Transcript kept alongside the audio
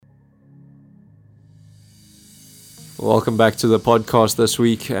Welcome back to the podcast this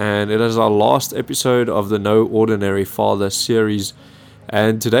week, and it is our last episode of the No Ordinary Father series.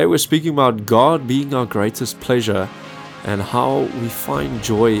 And today we're speaking about God being our greatest pleasure and how we find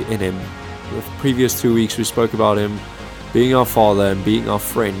joy in Him. The previous 2 weeks we spoke about Him being our Father and being our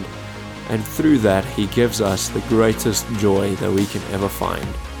friend, and through that He gives us the greatest joy that we can ever find.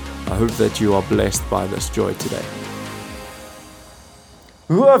 I hope that you are blessed by this joy today.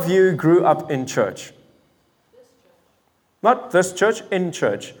 Who of you grew up in church? Not this church, in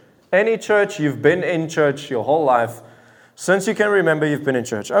church. Any church, you've been in church your whole life. Since you can remember, you've been in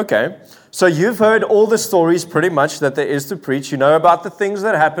church. Okay, so you've heard all the stories pretty much that there is to preach. You know about the things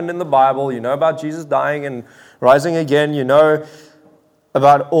that happened in the Bible. You know about Jesus dying and rising again. You know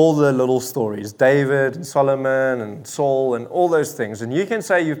about all the little stories. David and Solomon and Saul and all those things. And you can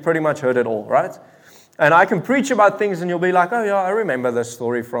say you've pretty much heard it all, right? And I can preach about things and you'll be like, oh yeah, I remember this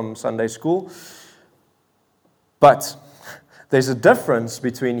story from Sunday school. But there's a difference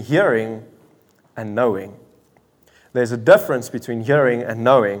between hearing and knowing. There's a difference between hearing and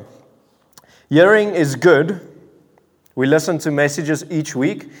knowing. Hearing is good. We listen to messages each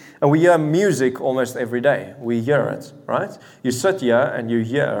week, and we hear music almost every day. We hear it, right? You sit here and you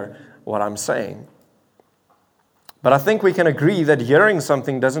hear what I'm saying. But I think we can agree that hearing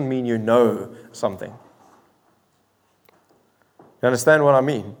something doesn't mean you know something. You understand what I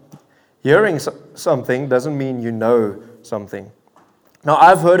mean? Hearing something doesn't mean you know something. Now,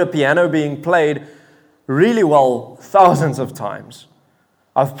 I've heard a piano being played really well thousands of times.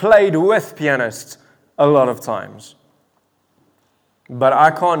 I've played with pianists a lot of times. But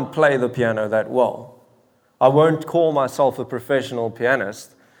I can't play the piano that well. I won't call myself a professional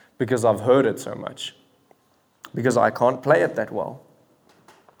pianist because I've heard it so much. Because I can't play it that well.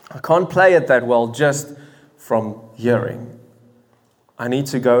 I can't play it that well just from hearing. I need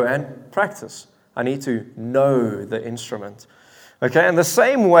to go and practice. I need to know the instrument. Okay, and the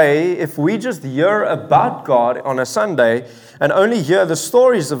same way, if we just hear about God on a Sunday and only hear the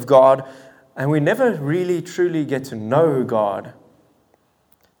stories of God, and we never really truly get to know God,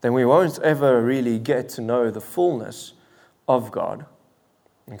 then we won't ever really get to know the fullness of God.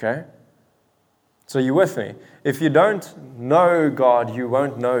 Okay? So you with me? If you don't know God, you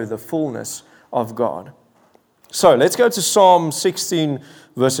won't know the fullness of God. So let's go to Psalm 16,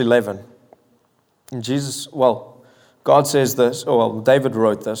 verse 11. And God says this, David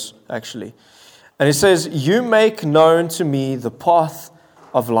wrote this, actually. And he says, "You make known to me the path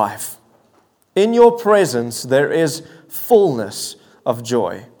of life. In your presence there is fullness of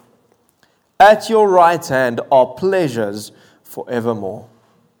joy. At your right hand are pleasures forevermore."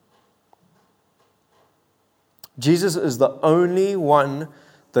 Jesus is the only one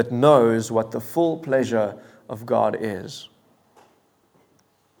that knows what the full pleasure of God is.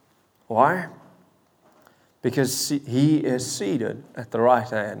 Why? Because He is seated at the right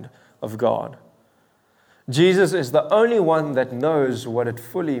hand of God. Jesus is the only one that knows what it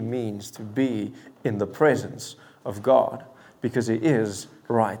fully means to be in the presence of God, because He is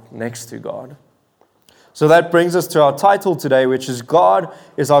right next to God. So that brings us to our title today, which is God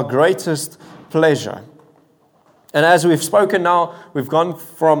is our greatest pleasure. And as we've spoken now, we've gone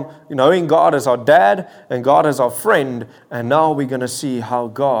from knowing God as our dad and God as our friend, and now we're going to see how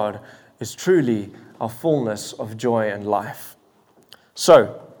God is truly our fullness of joy and life.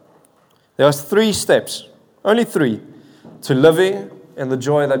 So, there are 3 steps, only 3, to living in the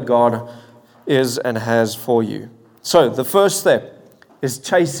joy that God is and has for you. So, the first step is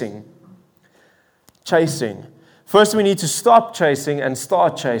chasing. Chasing. First, we need to stop chasing and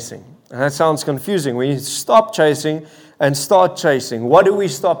start chasing. And that sounds confusing. We need to stop chasing and start chasing. What do we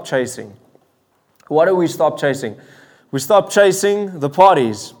stop chasing? What do we stop chasing? We stop chasing the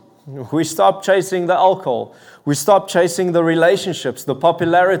parties. We stop chasing the alcohol. We stop chasing the relationships, the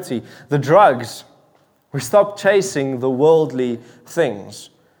popularity, the drugs. We stop chasing the worldly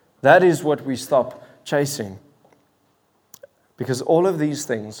things. That is what we stop chasing. Because all of these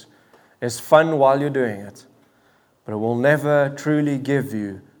things is fun while you're doing it, but it will never truly give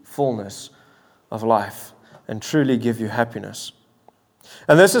you fullness of life and truly give you happiness.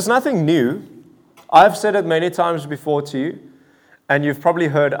 And this is nothing new. I've said it many times before to you, and you've probably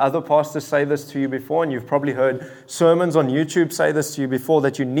heard other pastors say this to you before, and you've probably heard sermons on YouTube say this to you before,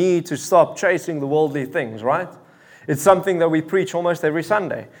 that you need to stop chasing the worldly things, right? It's something that we preach almost every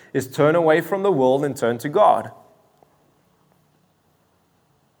Sunday, is turn away from the world and turn to God.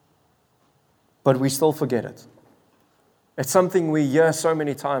 But we still forget it. It's something we hear so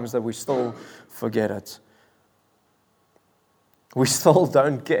many times that we still forget it. We still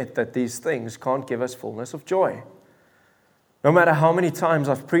don't get that these things can't give us fullness of joy. No matter how many times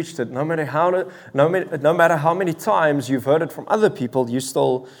I've preached it, no matter how many times you've heard it from other people, you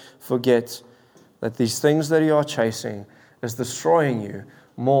still forget that these things that you are chasing is destroying you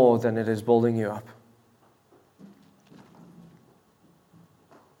more than it is building you up.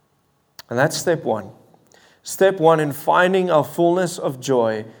 And that's step one. Step one in finding our fullness of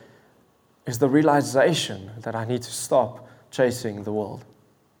joy is the realization that I need to stop chasing the world.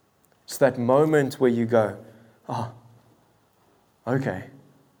 It's that moment where you go, okay,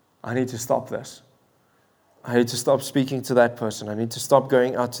 I need to stop this. I need to stop speaking to that person. I need to stop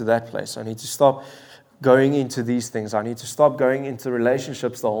going out to that place. I need to stop going into these things. I need to stop going into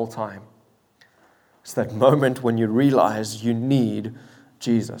relationships the whole time. It's that moment when you realize you need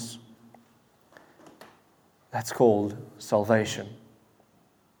Jesus. That's called salvation,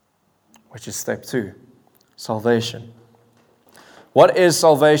 which is step two, salvation. What is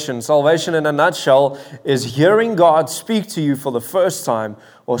salvation? Salvation in a nutshell is hearing God speak to you for the first time,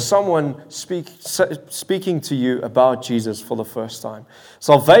 or someone speaking to you about Jesus for the first time.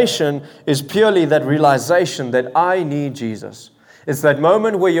 Salvation is purely that realization that I need Jesus. It's that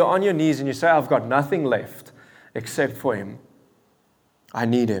moment where you're on your knees and you say, I've got nothing left except for Him. I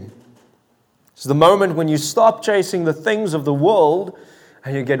need Him. It's the moment when you stop chasing the things of the world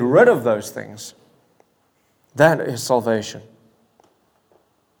and you get rid of those things. That is salvation.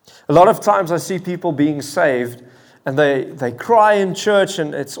 A lot of times I see people being saved and they cry in church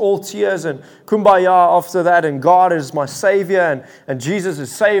and it's all tears and kumbaya after that, and God is my Savior and Jesus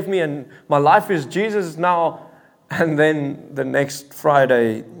has saved me and my life is Jesus now. And then the next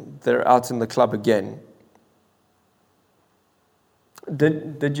Friday they're out in the club again.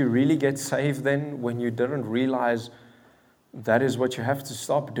 Did you really get saved then when you didn't realize that is what you have to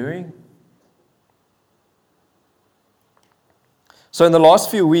stop doing? So in the last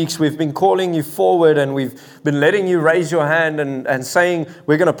few weeks, we've been calling you forward and we've been letting you raise your hand and saying,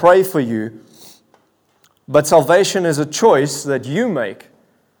 we're going to pray for you. But salvation is a choice that you make.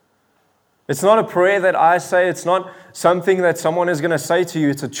 It's not a prayer that I say. It's not something that someone is going to say to you.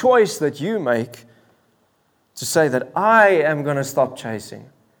 It's a choice that you make to say that I am going to stop chasing.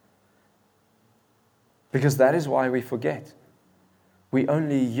 Because that is why we forget. We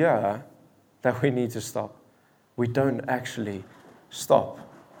only hear that we need to stop. We don't actually stop.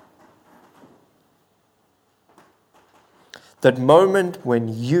 That moment when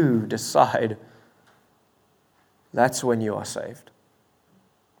you decide, that's when you are saved.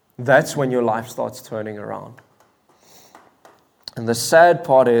 That's when your life starts turning around. And the sad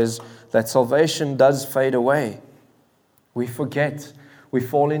part is that salvation does fade away. We forget. We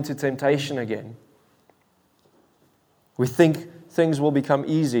fall into temptation again. We think things will become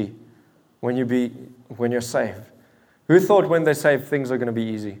easy when you're saved. Who thought when they're saved things are going to be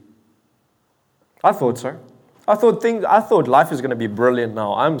easy? I thought so. I thought life is going to be brilliant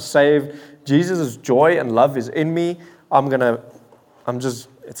now. I'm saved. Jesus' joy and love is in me. It's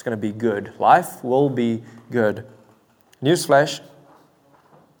going to be good. Life will be good. Newsflash.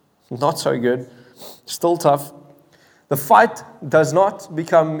 Not so good. Still tough. The fight does not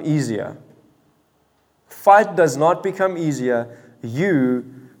become easier. Fight does not become easier. You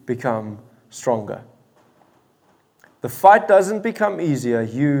become stronger. The fight doesn't become easier.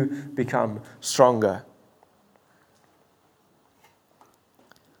 You become stronger.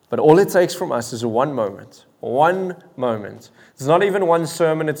 But all it takes from us is one moment. One moment. It's not even one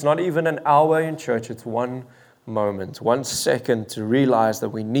sermon. It's not even an hour in church. It's one moment, 1 second to realize that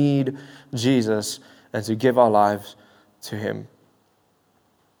we need Jesus and to give our lives to Him.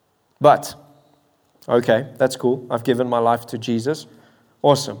 But, okay, that's cool. I've given my life to Jesus.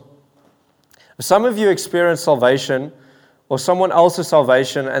 Awesome. Some of you experience salvation or someone else's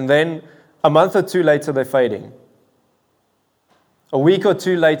salvation, and then a month or two later they're fading. A week or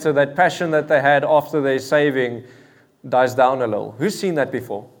two later, that passion that they had after their saving dies down a little. Who's seen that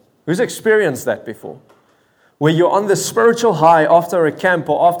before? Who's experienced that before? Where you're on the spiritual high after a camp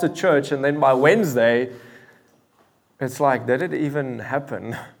or after church, and then by Wednesday, it's like, did it even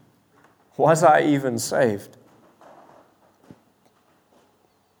happen? Was I even saved?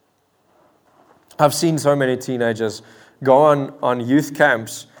 I've seen so many teenagers go on youth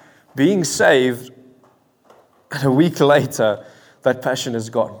camps, being saved, and a week later, that passion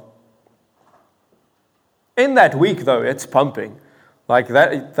is gone. In that week, though, it's pumping. Like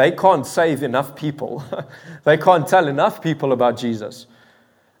that, they can't save enough people. They can't tell enough people about Jesus.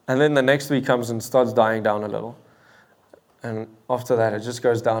 And then the next week comes and starts dying down a little. And after that, it just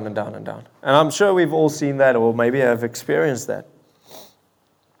goes down and down and down. And I'm sure we've all seen that, or maybe have experienced that.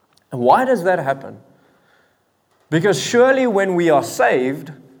 And why does that happen? Because surely when we are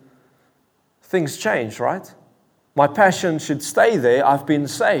saved, things change, right? My passion should stay there. I've been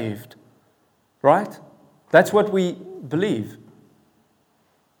saved. Right? That's what we believe.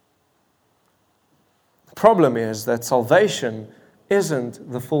 The problem is that salvation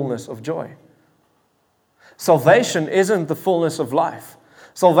isn't the fullness of joy. Salvation isn't the fullness of life.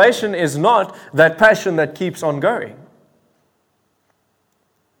 Salvation is not that passion that keeps on going.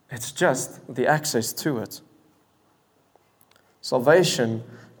 It's just the access to it. Salvation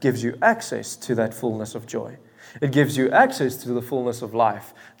gives you access to that fullness of joy. It gives you access to the fullness of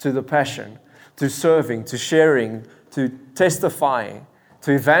life, to the passion, to serving, to sharing, to testifying,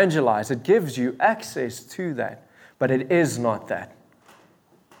 to evangelize. It gives you access to that, but it is not that.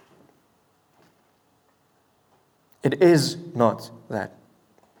 It is not that.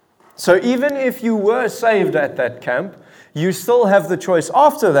 So even if you were saved at that camp, you still have the choice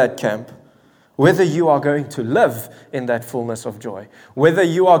after that camp whether you are going to live in that fullness of joy, whether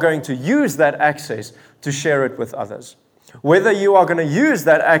you are going to use that access to share it with others, whether you are going to use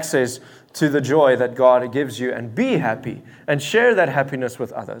that access to the joy that God gives you and be happy and share that happiness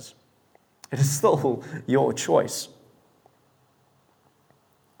with others. It is still your choice.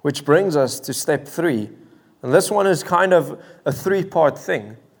 Which brings us to step 3. And this one is kind of a 3-part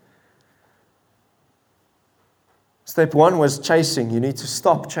thing. Step 1 was chasing. You need to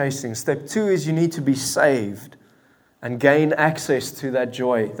stop chasing. Step 2 is you need to be saved and gain access to that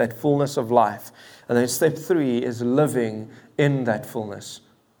joy, that fullness of life. And then step 3 is living in that fullness.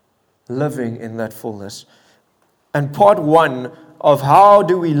 Living in that fullness. And part 1 of how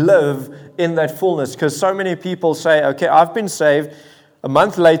do we live in that fullness, because so many people say, okay, I've been saved. A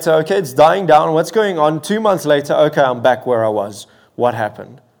month later, okay, it's dying down. What's going on? 2 months later, okay, I'm back where I was. What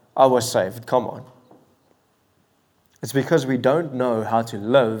happened? I was saved. Come on. It's because we don't know how to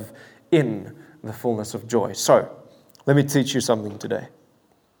live in the fullness of joy. So, let me teach you something today.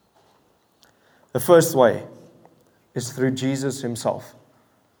 The first way is through Jesus Himself.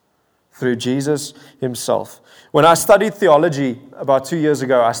 Through Jesus Himself. When I studied theology about 2 years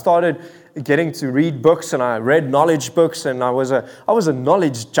ago, I started getting to read books, and I read knowledge books, and I was a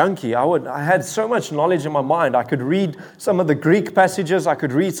knowledge junkie. I had so much knowledge in my mind. I could read some of the Greek passages. I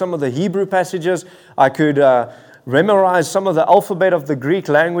could read some of the Hebrew passages. I could memorize some of the alphabet of the Greek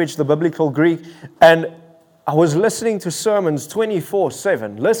language, the biblical Greek, and I was listening to sermons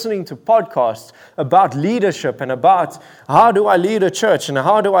 24/7, listening to podcasts about leadership and about how do I lead a church and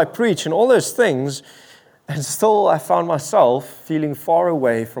how do I preach and all those things, and still I found myself feeling far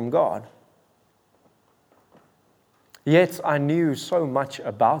away from God. Yet I knew so much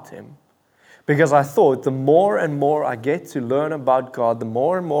about Him, because I thought the more and more I get to learn about God, the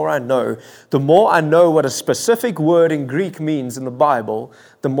more and more I know what a specific word in Greek means in the Bible,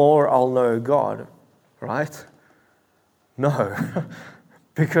 the more I'll know God. Right? No.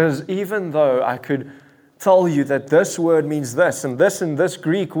 Because even though I could tell you that this word means this and this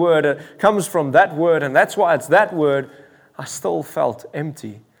Greek word comes from that word and that's why it's that word, I still felt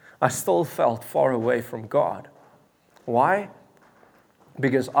empty. I still felt far away from God. Why?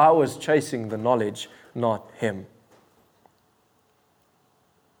 Because I was chasing the knowledge, not Him.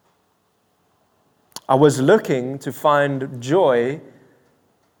 I was looking to find joy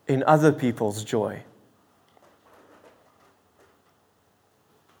in other people's joy.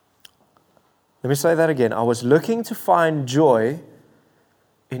 Let me say that again. I was looking to find joy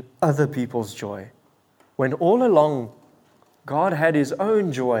in other people's joy, when all along God had His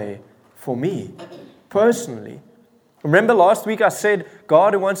own joy for me, personally. Remember last week I said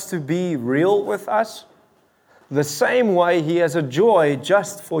God wants to be real with us? The same way He has a joy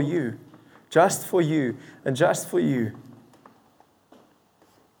just for you, and just for you.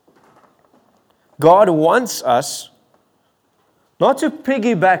 God wants us not to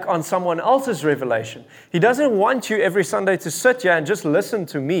piggyback on someone else's revelation. He doesn't want you every Sunday to sit here and just listen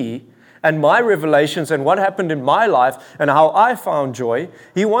to me and my revelations and what happened in my life and how I found joy.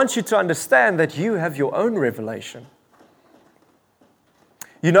 He wants you to understand that you have your own revelation.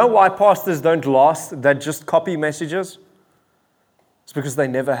 You know why pastors don't last, that just copy messages? It's because they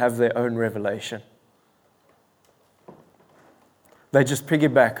never have their own revelation. They just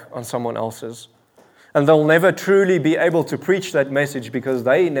piggyback on someone else's. And they'll never truly be able to preach that message because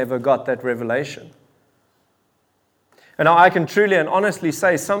they never got that revelation. And now I can truly and honestly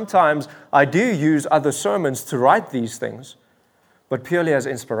say sometimes I do use other sermons to write these things, but purely as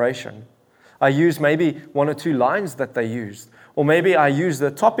inspiration. I use maybe 1 or 2 lines that they used, or maybe I use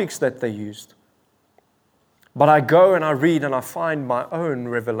the topics that they used. But I go and I read and I find my own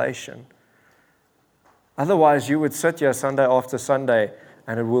revelation. Otherwise, you would sit here Sunday after Sunday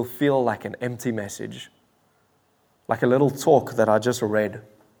and it will feel like an empty message, like a little talk that I just read.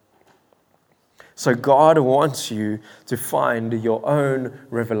 So God wants you to find your own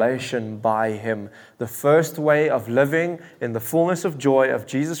revelation by Him. The first way of living in the fullness of joy of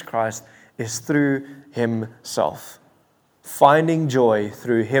Jesus Christ is through Himself. Finding joy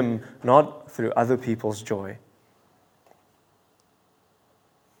through Him, not through other people's joy.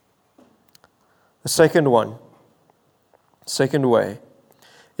 The second way,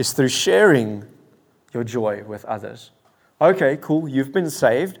 is through sharing your joy with others. Okay, cool, you've been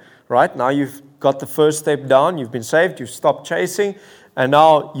saved, right? Now you've got the first step down, you've been saved, you've stopped chasing, and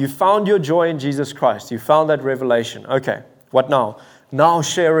now you found your joy in Jesus Christ. You found that revelation. Okay, what now? Now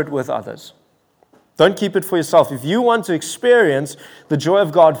share it with others. Don't keep it for yourself. If you want to experience the joy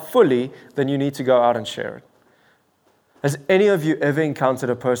of God fully, then you need to go out and share it. Has any of you ever encountered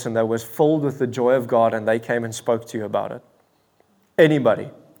a person that was filled with the joy of God and they came and spoke to you about it?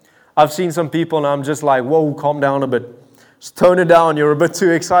 Anybody? I've seen some people and I'm just like, whoa, calm down a bit. Just tone it down, you're a bit too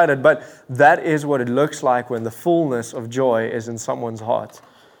excited. But that is what it looks like when the fullness of joy is in someone's heart.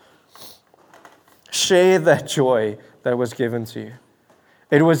 Share that joy that was given to you.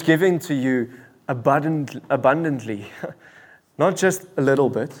 It was given to you abundantly, not just a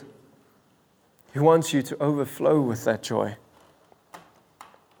little bit. He wants you to overflow with that joy.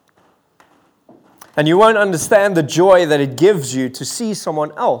 And you won't understand the joy that it gives you to see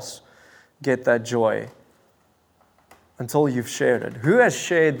someone else get that joy until you've shared it. Who has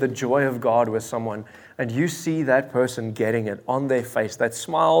shared the joy of God with someone and you see that person getting it on their face? That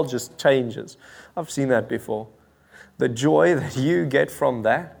smile just changes. I've seen that before. The joy that you get from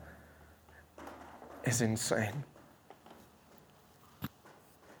that is insane.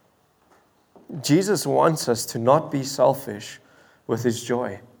 Jesus wants us to not be selfish with His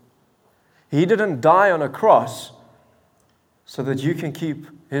joy. He didn't die on a cross so that you can keep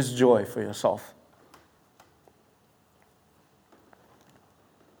His joy for yourself.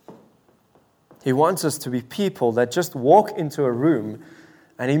 He wants us to be people that just walk into a room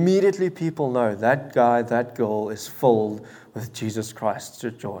and immediately people know that guy, that girl is filled with Jesus Christ's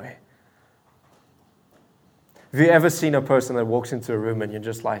joy. Have you ever seen a person that walks into a room and you're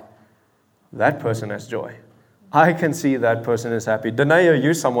just like, that person has joy? I can see that person is happy. Deneo,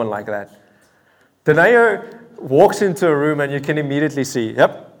 you're someone like that. Deneo walks into a room and you can immediately see,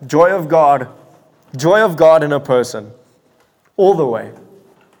 yep, joy of God in a person, all the way.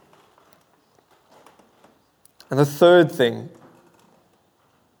 And the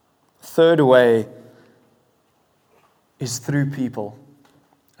third way is through people.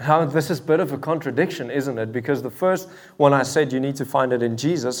 Now, this is a bit of a contradiction, isn't it? Because the first one I said you need to find it in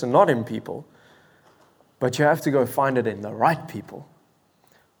Jesus and not in people. But you have to go find it in the right people.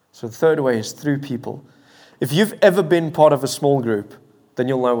 So the third way is through people. If you've ever been part of a small group, then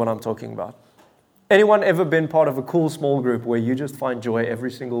you'll know what I'm talking about. Anyone ever been part of a cool small group where you just find joy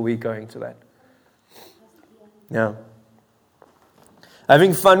every single week going to that? Yeah.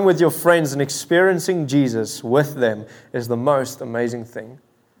 Having fun with your friends and experiencing Jesus with them is the most amazing thing.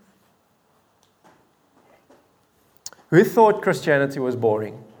 Who thought Christianity was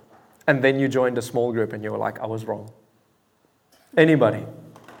boring? And then you joined a small group and you were like, I was wrong. Anybody?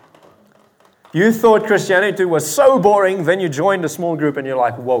 You thought Christianity was so boring, then you joined a small group and you're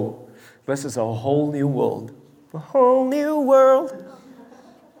like, whoa, this is a whole new world. A whole new world.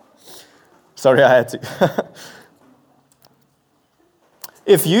 Sorry, I had to.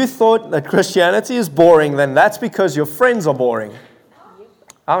 If you thought that Christianity is boring, then that's because your friends are boring.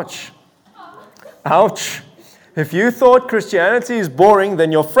 Ouch. Ouch. If you thought Christianity is boring,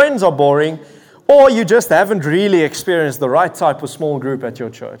 then your friends are boring, or you just haven't really experienced the right type of small group at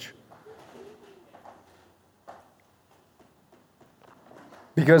your church.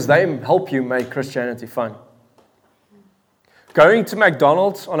 Because they help you make Christianity fun. Going to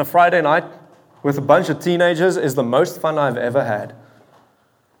McDonald's on a Friday night with a bunch of teenagers is the most fun I've ever had.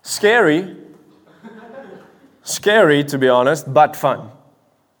 Scary to be honest, but fun.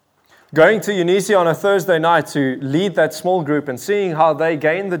 Going to Unisi on a Thursday night to lead that small group and seeing how they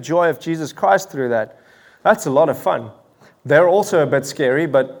gain the joy of Jesus Christ through that, that's a lot of fun. They're also a bit scary,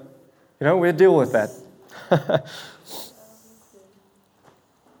 but, we'll deal with that.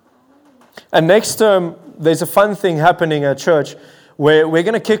 And next term, there's a fun thing happening at church where we're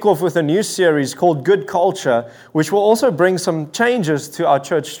going to kick off with a new series called Good Culture, which will also bring some changes to our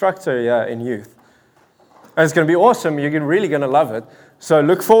church structure here in youth. And it's going to be awesome. You're really going to love it. So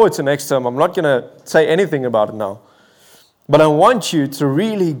look forward to next term. I'm not going to say anything about it now. But I want you to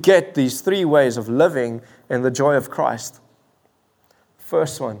really get these 3 ways of living in the joy of Christ.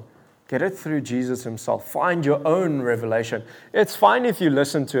 First one, get it through Jesus Himself. Find your own revelation. It's fine if you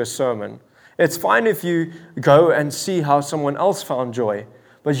listen to a sermon. It's fine if you go and see how someone else found joy.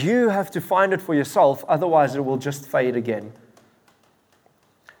 But you have to find it for yourself, otherwise it will just fade again.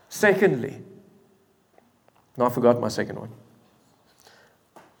 Secondly, no, I forgot my second one.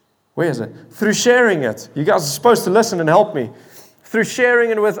 Where is it? Through sharing it. You guys are supposed to listen and help me. Through sharing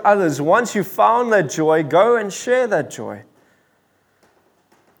it with others. Once you found that joy, go and share that joy.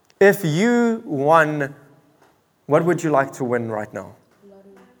 If you won, what would you like to win right now?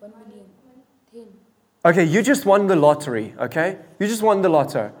 1 million. 10. Okay, you just won the lottery, okay? You just won the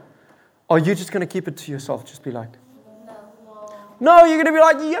lotto. Are you just going to keep it to yourself? Just be like, no, you're going to be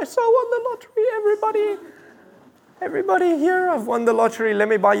like, yes, I won the lottery, everybody here, I've won the lottery. Let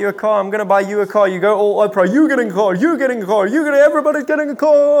me buy you a car. I'm going to buy you a car. You go all Oprah. You're getting a car. You're getting a car. Everybody's getting a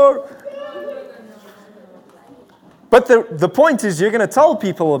car. But the point is, you're going to tell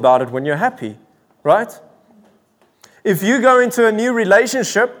people about it when you're happy, right? If you go into a new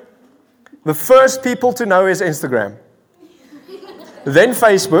relationship, the first people to know is Instagram, then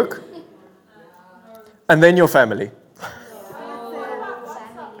Facebook, and then your family.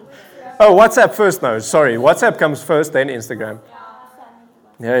 Oh, WhatsApp first knows. Sorry, WhatsApp comes first, then Instagram.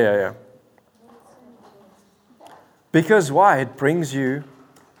 Yeah. Because why? It brings you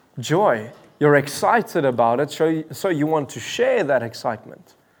joy. You're excited about it, so you want to share that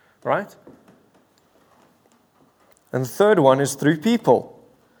excitement, right? And the third one is through people.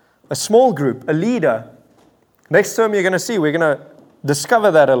 A small group, a leader. Next term you're going to see, we're going to discover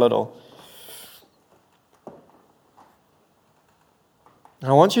that a little.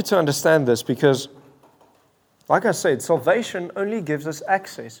 I want you to understand this because, like I said, salvation only gives us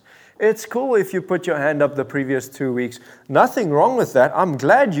access. It's cool if you put your hand up the previous 2 weeks. Nothing wrong with that. I'm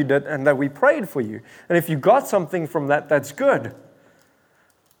glad you did and that we prayed for you. And if you got something from that, that's good.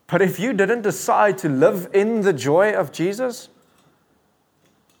 But if you didn't decide to live in the joy of Jesus,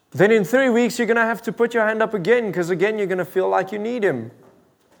 then in 3 weeks you're going to have to put your hand up again, because again you're going to feel like you need Him.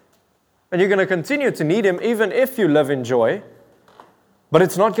 And you're going to continue to need Him even if you live in joy. But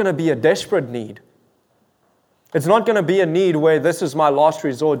it's not going to be a desperate need. It's not going to be a need where this is my last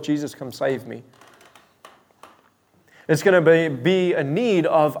resort, Jesus, come save me. It's going to be a need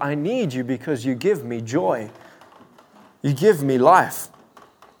of, I need you because you give me joy. You give me life.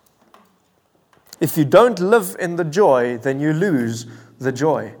 If you don't live in the joy, then you lose the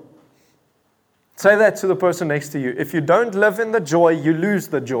joy. Say that to the person next to you. If you don't live in the joy, you lose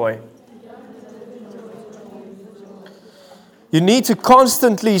the joy. You need to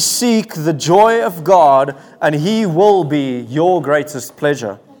constantly seek the joy of God, and He will be your greatest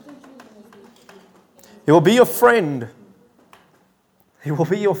pleasure. He will be your friend. He will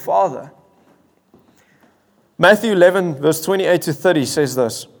be your Father. Matthew 11, verse 28 to 30 says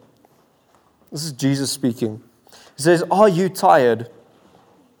this. This is Jesus speaking. He says, are you tired,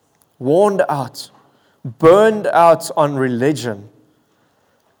 worn out, burned out on religion?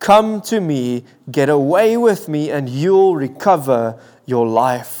 Come to me, get away with me, and you'll recover your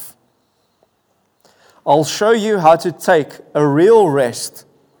life. I'll show you how to take a real rest.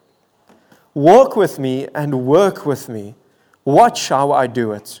 Walk with me and work with me. Watch how I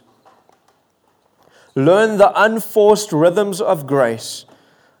do it. Learn the unforced rhythms of grace.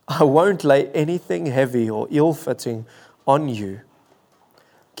 I won't lay anything heavy or ill-fitting on you.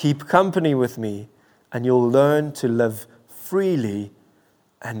 Keep company with me, and you'll learn to live freely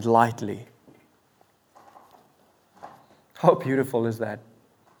and lightly. How beautiful is that?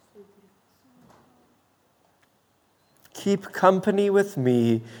 Keep company with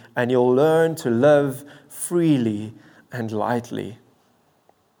me, and you'll learn to live freely and lightly.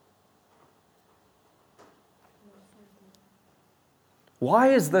 Why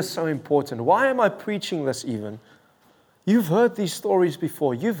is this so important? Why am I preaching this even? You've heard these stories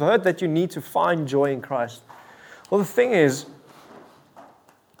before. You've heard that you need to find joy in Christ. Well, the thing is,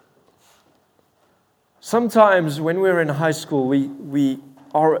 sometimes when we're in high school, we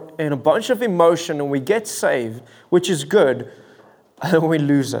are in a bunch of emotion and we get saved, which is good, and then we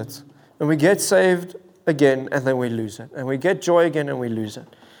lose it. And we get saved again, and then we lose it. And we get joy again, and we lose it.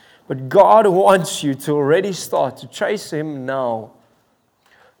 But God wants you to already start to chase Him now.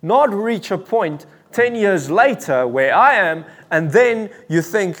 Not reach a point 10 years later where I am, and then you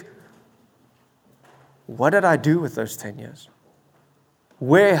think, what did I do with those 10 years?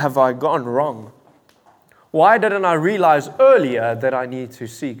 Where have I gone wrong? Why didn't I realize earlier that I need to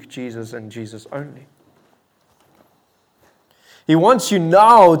seek Jesus and Jesus only? He wants you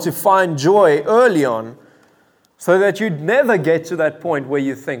now to find joy early on so that you'd never get to that point where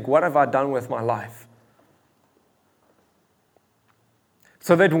you think, what have I done with my life?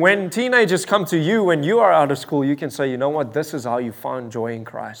 So that when teenagers come to you when you are out of school, you can say, you know what, this is how you found joy in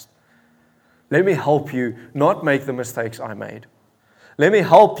Christ. Let me help you not make the mistakes I made. Let me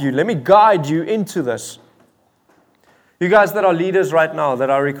help you. Let me guide you into this. You guys that are leaders right now, that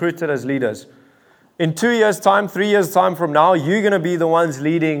are recruited as leaders, in 2 years' time, 3 years' time from now, you're going to be the ones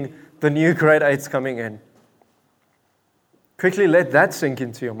leading the new grade 8s coming in. Quickly let that sink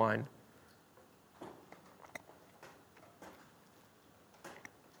into your mind.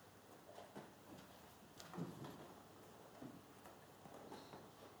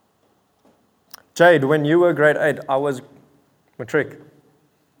 Jade, when you were grade 8, I was matric.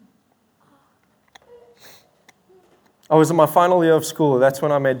 I was in my final year of school. That's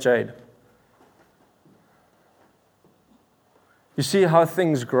when I met Jade. You see how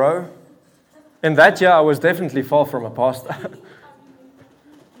things grow? In that year, I was definitely far from a pastor.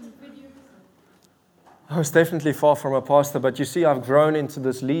 I was definitely far from a pastor, but you see, I've grown into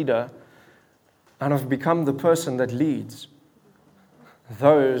this leader, and I've become the person that leads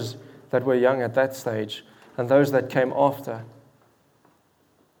those that were young at that stage and those that came after.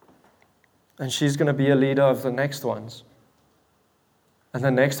 And she's going to be a leader of the next ones. And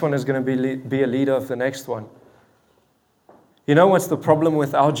the next one is going to be a leader of the next one. You know what's the problem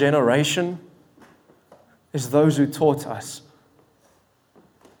with our generation? Is those who taught us.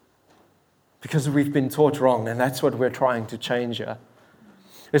 Because we've been taught wrong, and that's what we're trying to change here.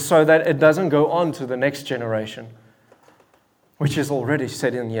 Is so that it doesn't go on to the next generation, which is already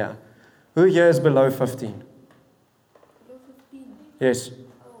set in here. Who here is below 15? Below 15. Yes.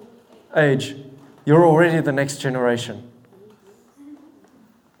 Age. You're already the next generation.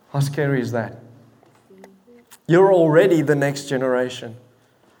 How scary is that? You're already the next generation.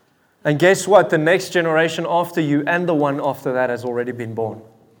 And guess what? The next generation after you and the one after that has already been born.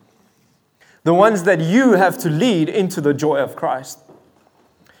 The ones that you have to lead into the joy of Christ.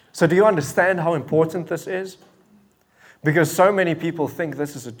 So do you understand how important this is? Because so many people think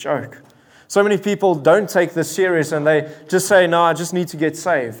this is a joke. So many people don't take this serious and they just say, no, I just need to get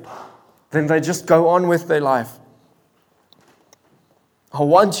saved. Then they just go on with their life. I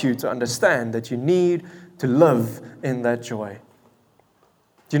want you to understand that you need to live in that joy.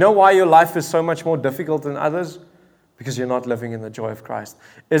 Do you know why your life is so much more difficult than others? Because you're not living in the joy of Christ.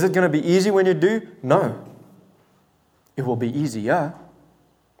 Is it going to be easy when you do? No. It will be easier.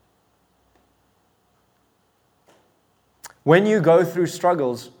 When you go through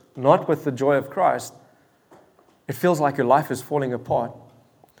struggles, not with the joy of Christ, it feels like your life is falling apart.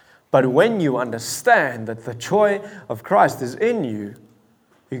 But when you understand that the joy of Christ is in you,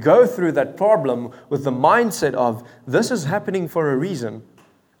 you go through that problem with the mindset of, this is happening for a reason,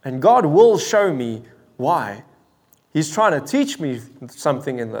 and God will show me why. He's trying to teach me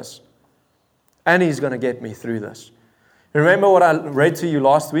something in this, and He's going to get me through this. Remember what I read to you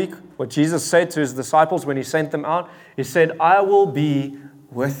last week? What Jesus said to His disciples when He sent them out? He said, I will be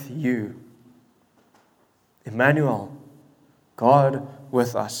with you. Emmanuel, God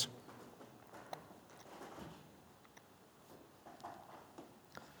with us.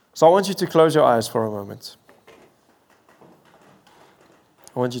 So I want you to close your eyes for a moment.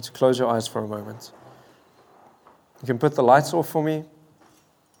 I want you to close your eyes for a moment. You can put the lights off for me.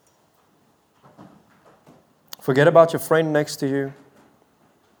 Forget about your friend next to you.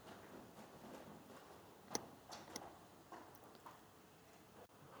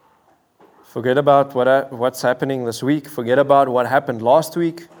 Forget about what's happening this week. Forget about what happened last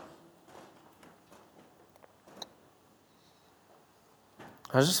week.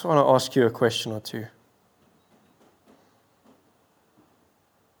 I just want to ask you a question or two.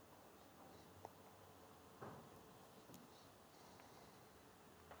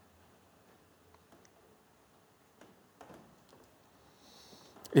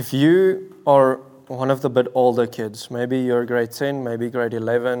 If you are one of the bit older kids, maybe you're grade 10, maybe grade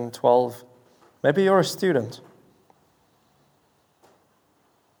 11, 12, maybe you're a student.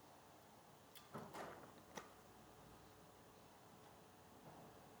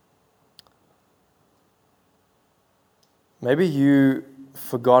 Maybe you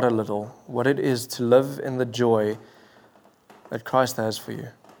forgot a little what it is to live in the joy that Christ has for you.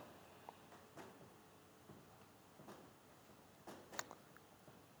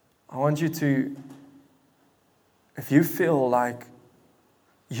 I want you to, if you feel like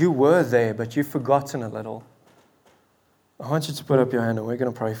you were there but you've forgotten a little, I want you to put up your hand and we're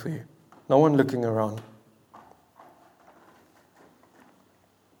going to pray for you. No one looking around.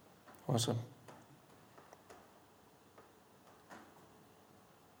 Awesome.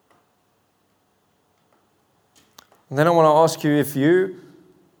 And then I want to ask you if you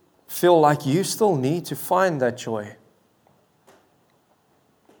feel like you still need to find that joy.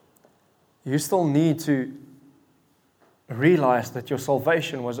 You still need to realize that your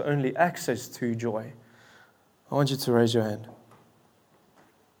salvation was only access to joy. I want you to raise your hand.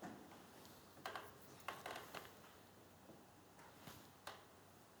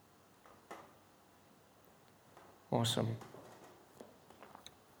 Awesome.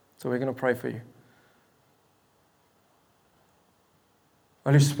 So we're going to pray for you.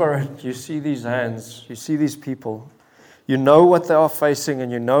 Holy Spirit, you see these hands, you see these people. You know what they are facing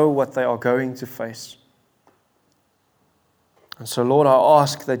and you know what they are going to face. And so, Lord, I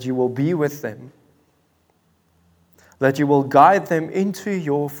ask that you will be with them, that you will guide them into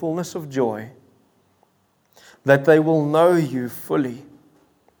your fullness of joy, that they will know you fully.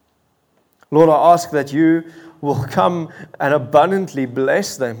 Lord, I ask that you will come and abundantly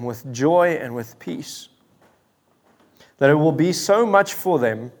bless them with joy and with peace, that it will be so much for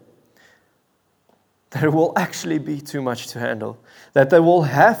them that it will actually be too much to handle, that they will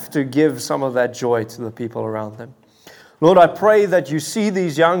have to give some of that joy to the people around them. Lord, I pray that you see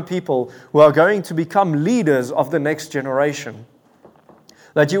these young people who are going to become leaders of the next generation,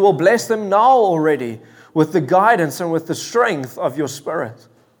 that you will bless them now already with the guidance and with the strength of your Spirit,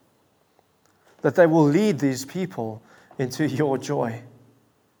 that they will lead these people into your joy.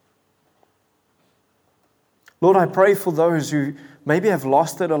 Lord, I pray for those who maybe have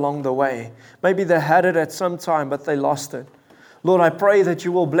lost it along the way. Maybe they had it at some time, but they lost it. Lord, I pray that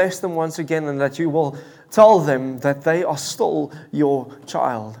you will bless them once again and that you will tell them that they are still your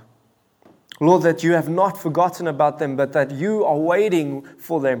child. Lord, that you have not forgotten about them, but that you are waiting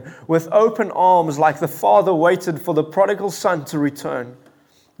for them with open arms like the Father waited for the prodigal son to return.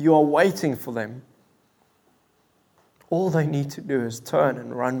 You are waiting for them. All they need to do is turn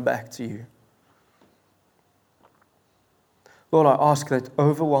and run back to you. Lord, I ask that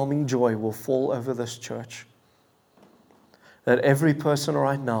overwhelming joy will fall over this church. That every person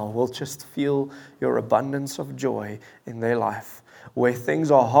right now will just feel your abundance of joy in their life. Where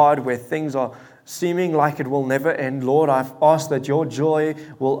things are hard, where things are seeming like it will never end, Lord, I've asked that your joy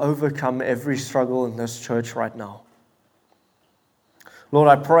will overcome every struggle in this church right now. Lord,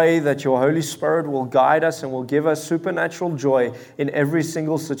 I pray that your Holy Spirit will guide us and will give us supernatural joy in every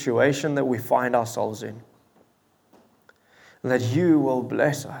single situation that we find ourselves in. And that you will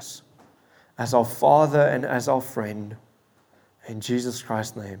bless us as our Father and as our friend. In Jesus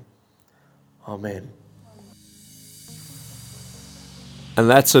Christ's name, amen. And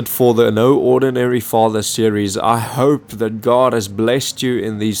that's it for the No Ordinary Father series. I hope that God has blessed you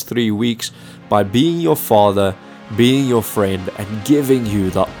in these 3 weeks by being your father, being your friend, and giving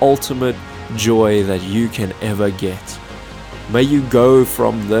you the ultimate joy that you can ever get. May you go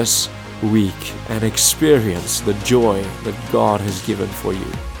from this week and experience the joy that God has given for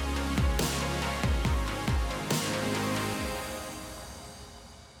you.